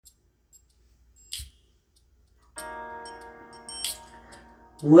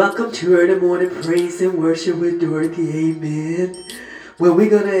Welcome to early morning praise and worship with Dorothy, amen. Where we're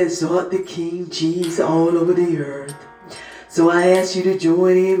going to exalt the King Jesus all over the earth. So I ask you to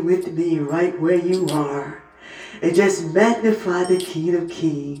join in with me right where you are. And just magnify the King of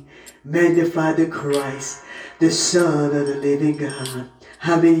Kings. Magnify the Christ, the Son of the living God.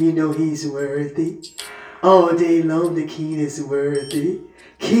 How many of you know He's worthy? All day long the King is worthy.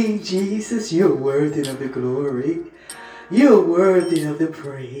 King Jesus, you're worthy of the glory. You're worthy of the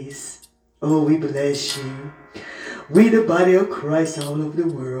praise. Oh, we bless you. We, the body of Christ all over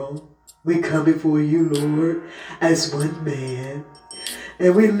the world, we come before you, Lord, as one man.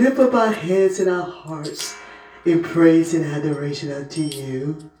 And we lift up our hands and our hearts in praise and adoration unto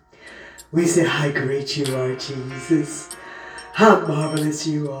you. We say how great you are, Jesus. How marvelous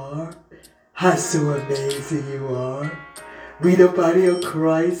you are. How so amazing you are. We, the body of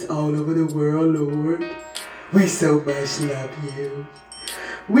Christ all over the world, Lord, we so much love you.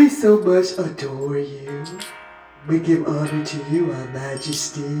 We so much adore you. We give honor to you, our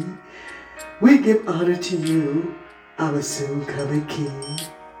majesty. We give honor to you, our soon coming King.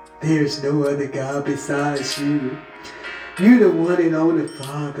 There's no other God besides you. You're the one and only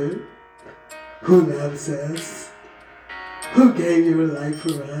Father who loves us, who gave your life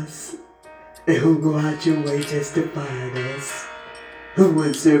for us, and who go out your way just to find us, who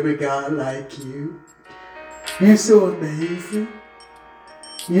would serve a God like you. You're so amazing.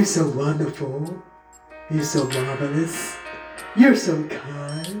 You're so wonderful. You're so marvelous. You're so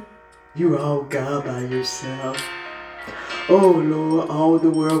kind. You're all God by yourself. Oh Lord, all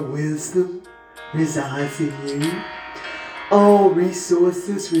the world wisdom resides in you. All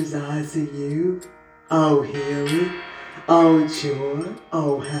resources resides in you. All healing, all joy,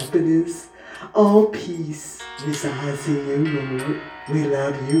 all happiness, all peace resides in you, Lord. We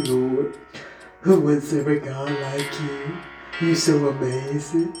love you, Lord. Who would serve a God like you? You're so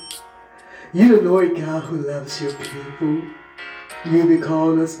amazing. You're the Lord God who loves your people. You be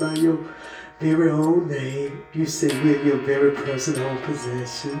called us by your very own name. You say we're your very personal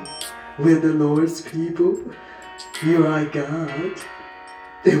possession. We're the Lord's people. You're our God.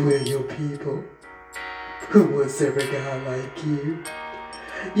 And we're your people. Who would serve a God like you?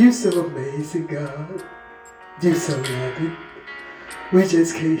 You're so amazing, God. You're so loving. We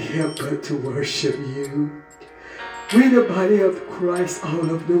just can't help but to worship you. We, the body of Christ all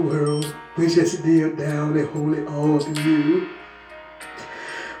over the world, we just kneel down and hold it all of you.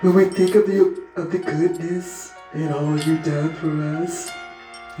 When we think of the goodness and all you've done for us,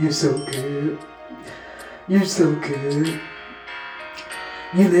 you're so good. You're so good.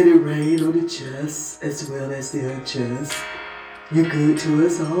 You let it rain on the just as well as the unjust. You're good to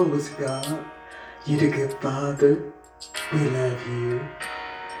us always, God. You're the good Father. We love you.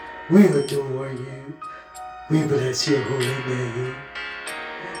 We adore you. We bless your holy name.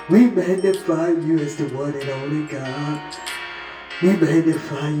 We magnify you as the one and only God. We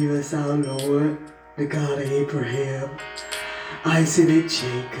magnify you as our Lord, the God of Abraham, Isaac, and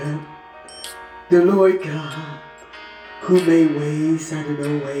Jacob. The Lord God who made ways out of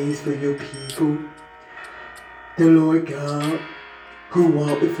no ways for your people. The Lord God who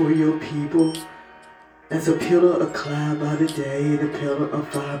walked before your people as a pillar of cloud by the day and a pillar of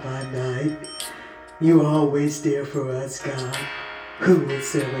fire by night. You're always there for us, God. Who would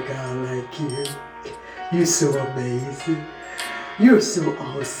serve a God like you? You're so amazing. You're so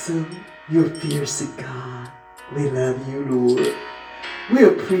awesome. You're fierce God. We love you, Lord. We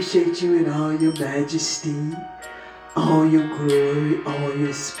appreciate you in all your majesty, all your glory, all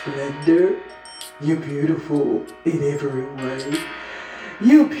your splendor. You're beautiful in every way.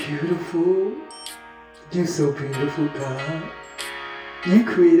 You're beautiful. You're so beautiful, God. You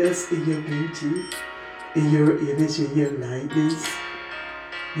create us in your beauty, in your image, in your likeness.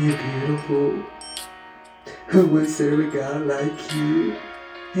 You're beautiful. Who would serve a God like you?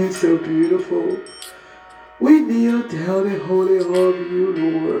 You're so beautiful. We kneel down and hold it all of you,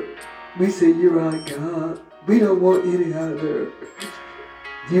 Lord. We say you're our God. We don't want any other.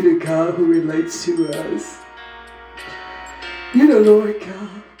 You're the God who relates to us. You're the Lord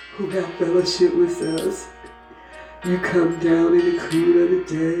God who have fellowship with us. You come down in the cool of the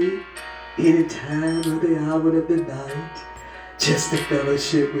day, any time of the hour of the night, just to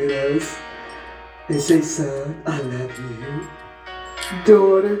fellowship with us and say, son, I love you.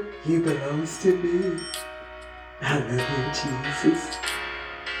 Daughter, you belong to me. I love you, Jesus.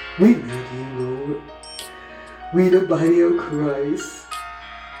 We love you, Lord. We, the body of Christ,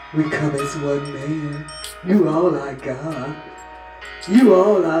 we come as one man. You all our God. You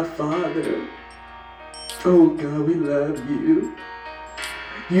all our Father. Oh God, we love you.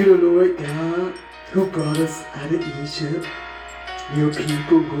 You the Lord God who brought us out of Egypt. Your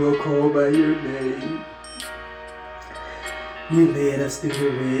people who are called by your name. You led us through the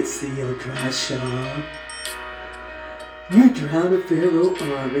Red Sea on dry shore. You drowned the Pharaoh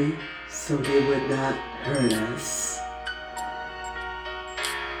army so they would not hurt us.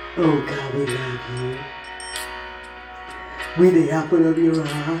 Oh God, we love you. We the apple of your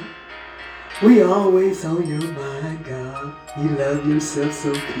eye. We always on your mind, God. You love yourself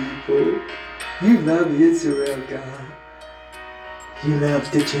so people. You love Israel, God. You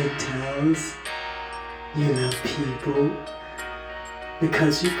love the Gentiles. You love people.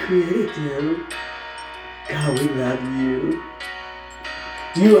 Because you created them. God, we love you.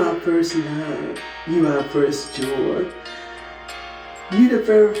 You are our first love. You are our first joy. You the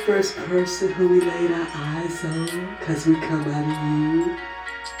very first person who we laid our eyes on. Because we come out of you.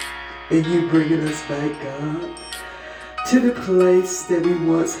 And you bringing us back, God, to the place that we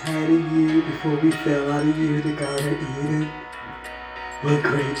once had in you before we fell out of you, the Garden of Eden. What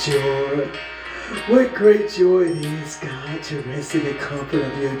great joy. What great joy it is, God, to rest in the comfort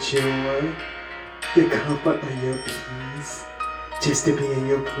of your joy, the comfort of your peace, just to be in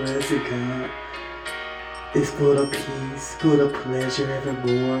your presence, God. It's full of peace, full of pleasure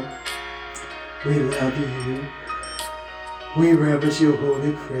evermore. We love you. We reverence your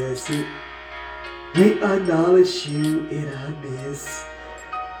holy presence. We acknowledge you in our midst.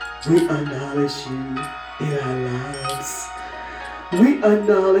 We acknowledge you in our lives. We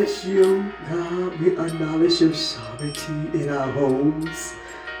acknowledge you, God. We acknowledge your sovereignty in our homes,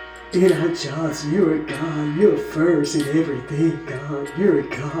 in our jobs. You're a God. You're first in everything, God. You're a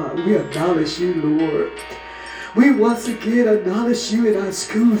God. We acknowledge you, Lord. We once again acknowledge you in our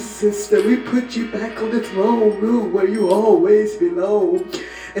school system. We put you back on the throne room where you always belong.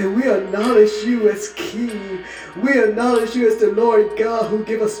 And we acknowledge you as King. We acknowledge you as the Lord God who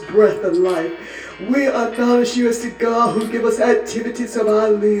give us breath of life. We acknowledge you as the God who give us activities of our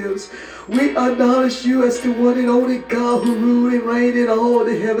lives. We acknowledge you as the one and only God who rule and reign in all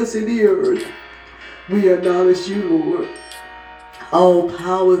the heavens and the earth. We acknowledge you, Lord. All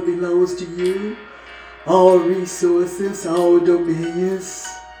power belongs to you. All resources, all dominions,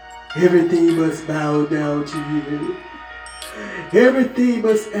 everything must bow down to you. Everything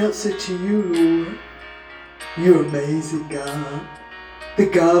must answer to you, Lord. You're amazing, God. The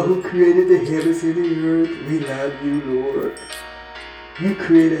God who created the heavens and the earth. We love you, Lord. You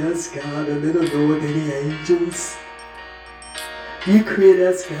created us, God, a little lower than the angels. You created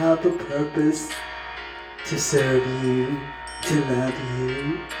us, God, for purpose, to serve you, to love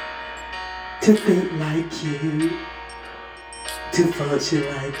you, to think like you, to function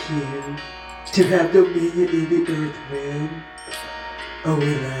like you, to have dominion in the earth realm. Oh,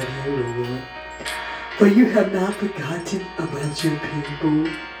 we love you, Lord. For you have not forgotten about your people.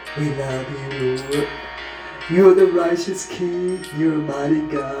 We love you, Lord. You are the righteous King. You're a mighty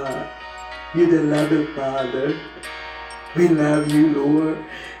God. You're the loving Father. We love you, Lord.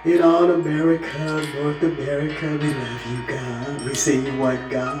 In all America, North America, we love you, God. We say you one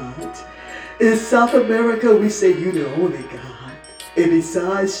God. In South America, we say you the only God. And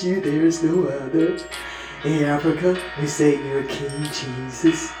besides you, there is no other. In Africa, we say you're King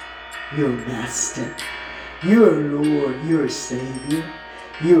Jesus. You're Master. You're Lord. You're Savior.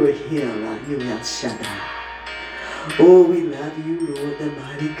 You're a healer. You're El Shaddai. Oh, we love you, Lord, the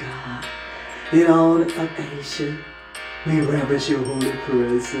mighty God. In all of Asia, we reverence your holy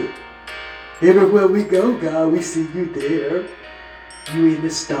presence. Everywhere we go, God, we see you there. You in the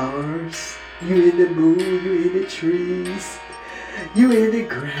stars. You in the moon. You in the trees. You in the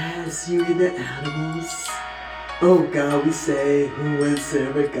grass. You in the animals. Oh, God, we say, who would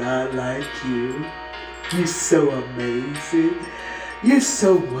serve a God like you? You're so amazing. You're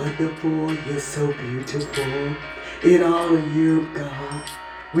so wonderful. You're so beautiful. In all of you, God,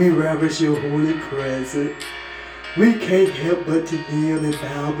 we reverence your holy presence. We can't help but to kneel and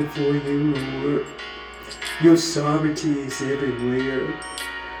bow before you, Lord. Your sovereignty is everywhere.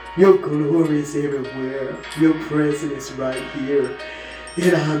 Your glory is everywhere. Your presence is right here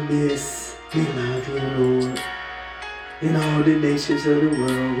in our midst. We love you, Lord. In all the nations of the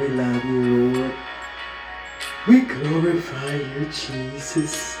world, we love you, Lord. We glorify you,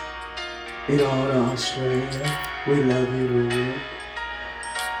 Jesus. In all of Australia, we love you, Lord.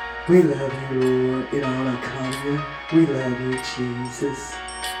 We love you, Lord. In all of Kenya, we love you, Jesus.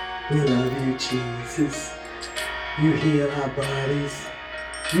 We love you, Jesus. You heal our bodies.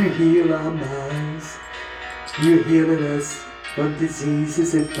 You heal our minds. You healing us from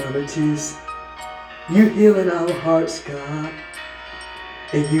diseases and infirmities. You healing our hearts, God.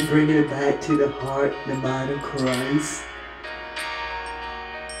 And you bringing it back to the heart, the mind of Christ.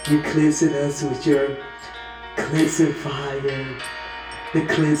 You cleansing us with your cleansing fire. the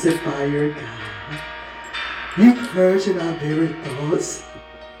cleansing fire, God. You purging our very thoughts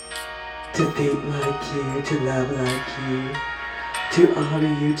to think like you, to love like you, to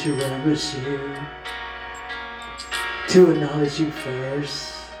honor you, to reverence you, to acknowledge you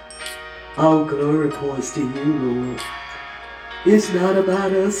first. All glory points to you, Lord. It's not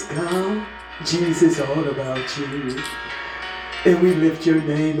about us, God. Jesus, all about you. And we lift your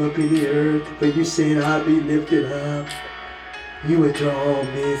name up in the earth, for you said, I'll be lifted up. You would draw all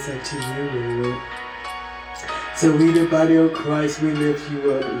men unto you, Lord. So we, the body of Christ, we lift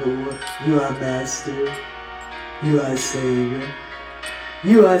you up, Lord. You are Master. You are Savior.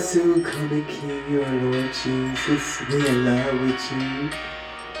 You are soon coming King, you are Lord Jesus. We in love with you.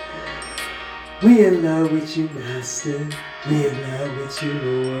 We in love with you, Master. We in love with you,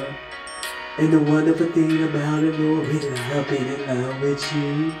 Lord. And the wonderful thing about it, Lord, we love being in love with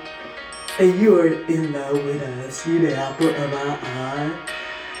you. And you are in love with us. You the apple of our eye.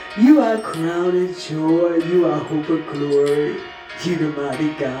 You are crown of joy. You are hope of glory. You the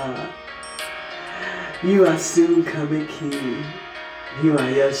mighty God. You are soon coming King. You are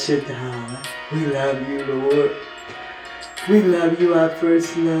El Shaddai. We love you, Lord. We love you, our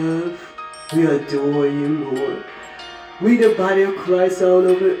first love. We adore you, Lord. We, the body of Christ all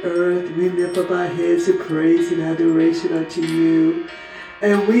over the earth, we lift up our heads in praise and adoration unto you.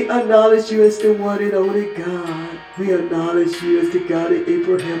 And we acknowledge you as the one and only God. We acknowledge you as the God of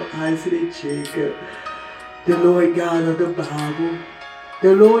Abraham, Isaac, and Jacob. The Lord God of the Bible.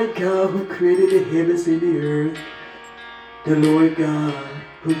 The Lord God who created the heavens and the earth. The Lord God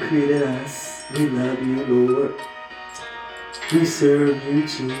who created us. We love you, Lord. We serve you,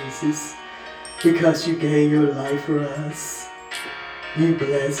 Jesus. Because you gave your life for us. You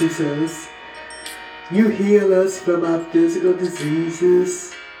bless us. You heal us from our physical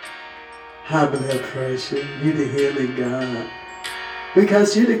diseases. High blood pressure. You're the healing God.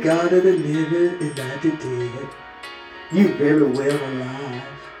 Because you're the God of the living and not the dead. You're very well alive.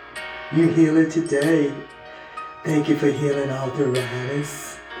 You healing today. Thank you for healing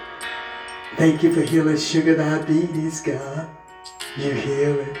arthritis. Thank you for healing sugar diabetes, God. You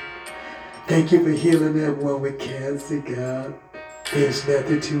healing. Thank you for healing that one with cancer, God. There's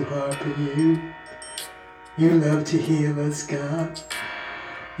nothing too hard for you. You love to heal us, God.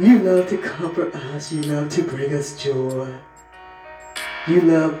 You love to comfort us. You love to bring us joy. You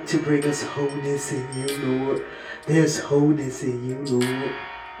love to bring us wholeness in you, Lord. There's wholeness in you, Lord.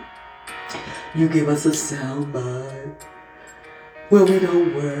 You give us a sound mind where we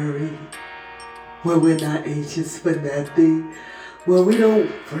don't worry, where we're not anxious for nothing, where we don't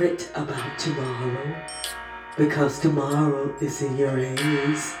fret about tomorrow, because tomorrow is in your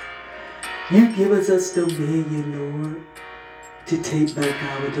hands. You give us dominion, Lord, to take back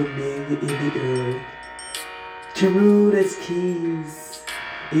our dominion in the earth, to rule as kings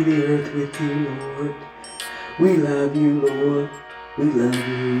in the earth with you, Lord. We love you, Lord. We love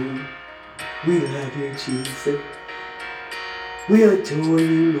you. We love you, Jesus. We adore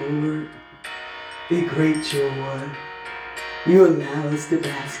you, Lord, in great joy. You allow us to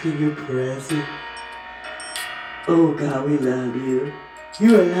bask in your presence. Oh God, we love you.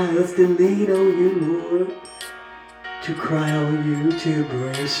 You allow us to lean on you, Lord, to cry on you, to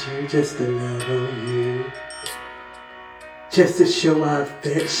embrace you, just to love on you, just to show our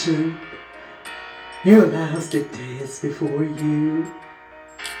affection. You allow us to dance before you.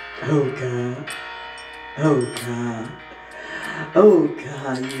 Oh God, oh God, oh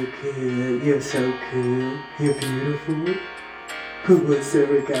God, you're good, you're so good, you're beautiful. Who would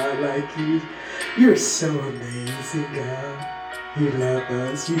serve a God like you? You're so amazing, God. You love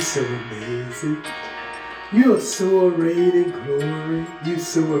us, you're so amazing. You are so arrayed in glory, you're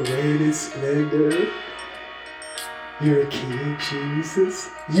so arrayed in splendor. You're a King, Jesus.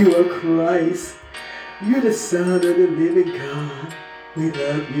 You are Christ. You're the Son of the living God. We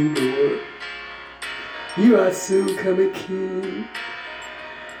love you, Lord. You are soon coming King.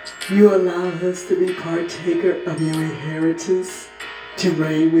 You allow us to be partaker of your inheritance, to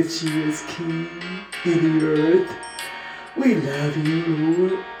reign with you as King in the earth. We love you,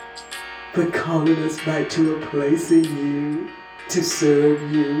 Lord, for calling us back to a place in you, to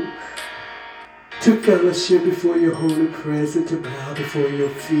serve you, to fellowship before your holy presence, to bow before your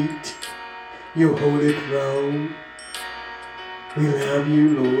feet, your holy throne. We love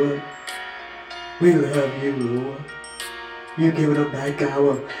you, Lord. We love you, Lord. You've given us back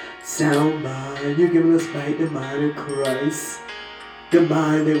our sound mind. You've given us back the mind of Christ, the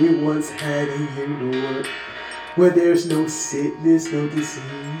mind that we once had in you, Lord, where there's no sickness, no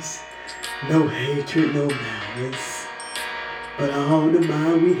disease, no hatred, no malice, but all the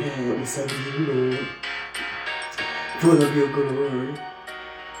mind we had was of you, Lord, full of your glory,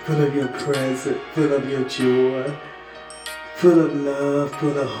 full of your presence, full of your joy, full of love,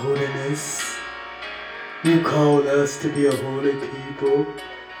 full of holiness. You called us to be a holy people,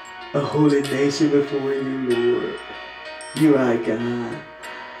 a holy nation before you, Lord. You are God.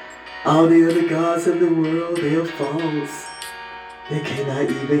 All the other gods of the world, they are false. They cannot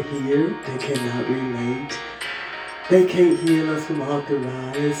even hear. They cannot relate. They can't heal us from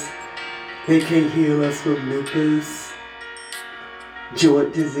arthritis. They can't heal us from lupus,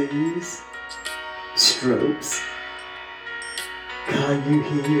 joint disease, strokes. God, you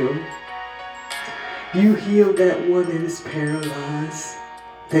heal. You heal that one that is paralyzed.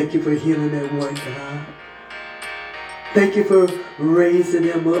 Thank you for healing that one, God. Thank you for raising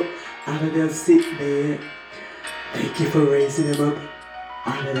them up out of their sick bed. Thank you for raising them up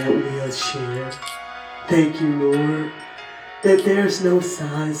out of that wheelchair. Thank you, Lord, that there's no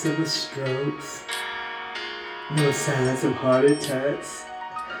signs of a stroke, no signs of heart attacks.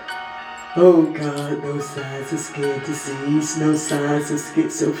 Oh God, no signs of skin disease, no signs of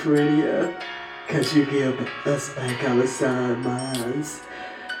schizophrenia, because you give us back our sound minds.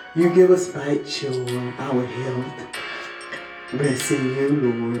 You give us back joy, our health. Rest in you,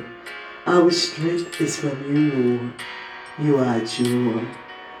 Lord. Our strength is from you, Lord. You are joy.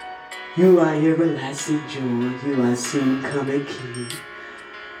 You are everlasting joy. You are soon coming King.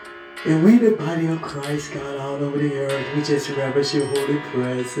 And we, the body of Christ, God, all over the earth, we just reverence your holy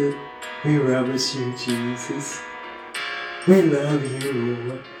presence. We reverence you, Jesus. We love you,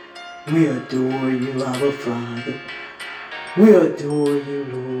 Lord. We adore you, our Father. We adore you,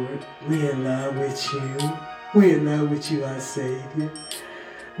 Lord. We in love with you. We in love with you, our Savior.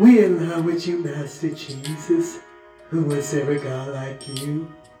 We in love with you, Master Jesus. Who was ever God like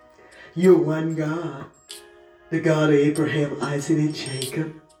you? You're one God. The God of Abraham, Isaac, and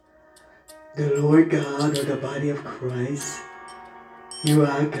Jacob. The Lord God of the body of Christ. You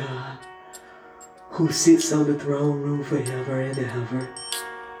are God who sits on the throne room forever and ever.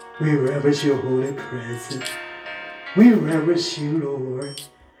 We reverence your holy presence. We reverence you, Lord,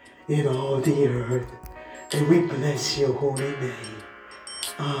 in all the earth. And we bless your holy name.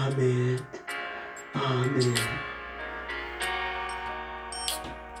 Amen. Amen.